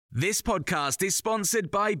This podcast is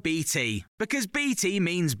sponsored by BT, because BT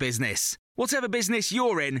means business. Whatever business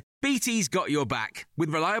you're in, BT's got your back, with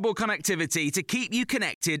reliable connectivity to keep you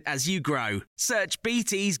connected as you grow. Search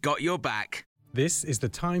BT's got your back. This is the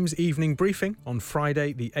Times evening briefing on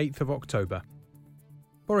Friday, the 8th of October.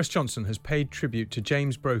 Boris Johnson has paid tribute to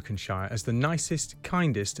James Brokenshire as the nicest,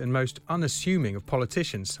 kindest and most unassuming of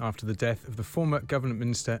politicians after the death of the former government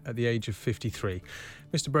minister at the age of 53.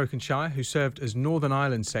 Mr Brokenshire, who served as Northern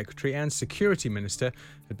Ireland Secretary and Security Minister,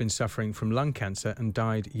 had been suffering from lung cancer and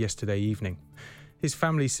died yesterday evening. His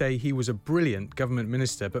family say he was a brilliant government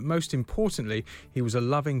minister, but most importantly, he was a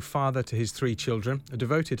loving father to his 3 children, a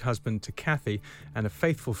devoted husband to Cathy, and a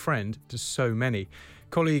faithful friend to so many.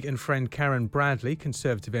 Colleague and friend Karen Bradley,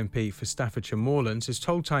 Conservative MP for Staffordshire Moorlands, has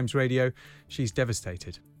told Times Radio she's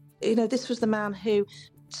devastated. You know, this was the man who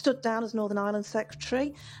stood down as Northern Ireland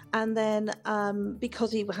Secretary, and then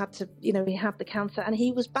because he had the cancer, and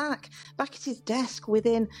he was back at his desk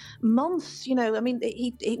within months. You know, I mean,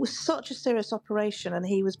 it was such a serious operation, and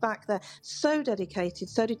he was back there, so dedicated,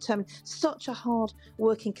 so determined, such a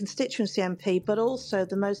hard-working constituency MP, but also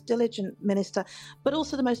the most diligent minister, but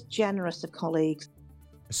also the most generous of colleagues.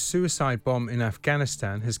 A suicide bomb in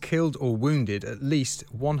Afghanistan has killed or wounded at least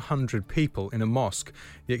 100 people in a mosque.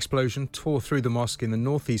 The explosion tore through the mosque in the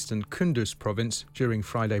northeastern Kunduz province during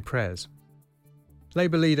Friday prayers.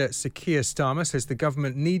 Labour leader Sir Keir Starmer says the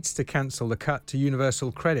government needs to cancel the cut to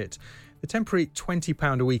universal credit. The temporary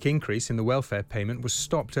 £20 a week increase in the welfare payment was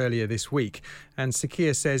stopped earlier this week, and Sir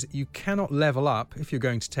Keir says you cannot level up if you're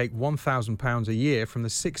going to take £1,000 a year from the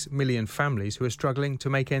 6 million families who are struggling to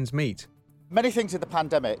make ends meet. Many things in the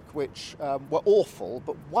pandemic which were awful,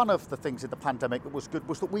 but one of the things in the pandemic that was good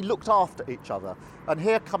was that we looked after each other. And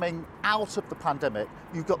here, coming out of the pandemic,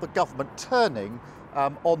 you've got the government turning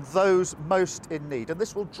on those most in need. And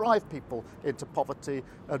this will drive people into poverty,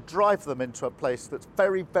 drive them into a place that's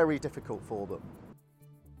very, very difficult for them.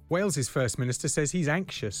 Wales's First Minister says he's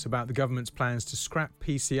anxious about the government's plans to scrap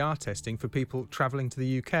PCR testing for people travelling to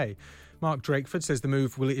the UK. Mark Drakeford says the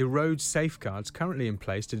move will erode safeguards currently in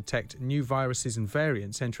place to detect new viruses and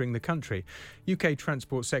variants entering the country. UK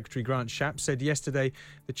Transport Secretary Grant Shapps said yesterday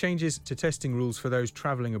the changes to testing rules for those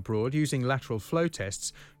travelling abroad using lateral flow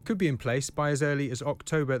tests could be in place by as early as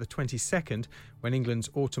October the 22nd, when England's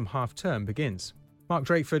autumn half-term begins. Mark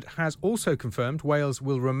Drakeford has also confirmed Wales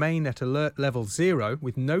will remain at alert level 0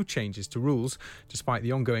 with no changes to rules, despite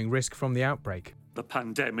the ongoing risk from the outbreak. The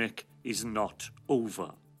pandemic is not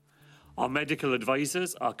over. Our medical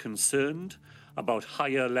advisors are concerned about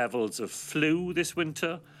higher levels of flu this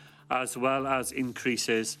winter, as well as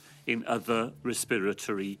increases in other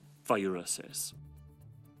respiratory viruses.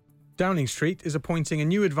 Downing Street is appointing a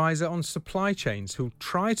new advisor on supply chains who'll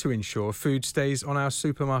try to ensure food stays on our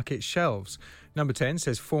supermarket shelves. Number 10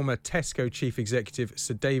 says former Tesco chief executive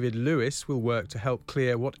Sir David Lewis will work to help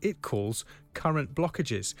clear what it calls current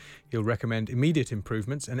blockages. He'll recommend immediate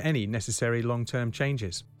improvements and any necessary long-term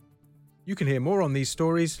changes. You can hear more on these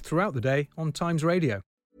stories throughout the day on Times Radio.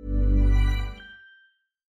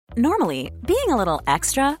 Normally, being a little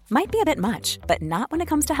extra might be a bit much, but not when it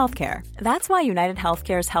comes to healthcare. That's why United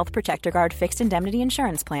Healthcare's Health Protector Guard fixed indemnity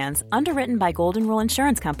insurance plans, underwritten by Golden Rule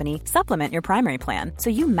Insurance Company, supplement your primary plan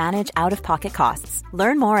so you manage out-of-pocket costs.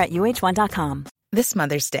 Learn more at uh1.com. This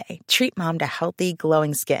Mother's Day, treat mom to healthy,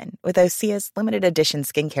 glowing skin with Osea's limited edition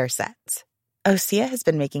skincare sets. Osea has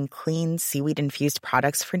been making clean, seaweed-infused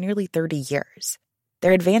products for nearly 30 years.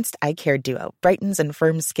 Their advanced eye care duo brightens and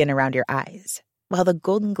firms skin around your eyes, while the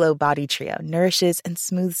Golden Glow Body Trio nourishes and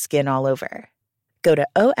smooths skin all over. Go to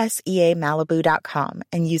OSEAMalibu.com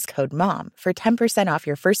and use code MOM for 10% off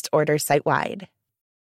your first order site-wide.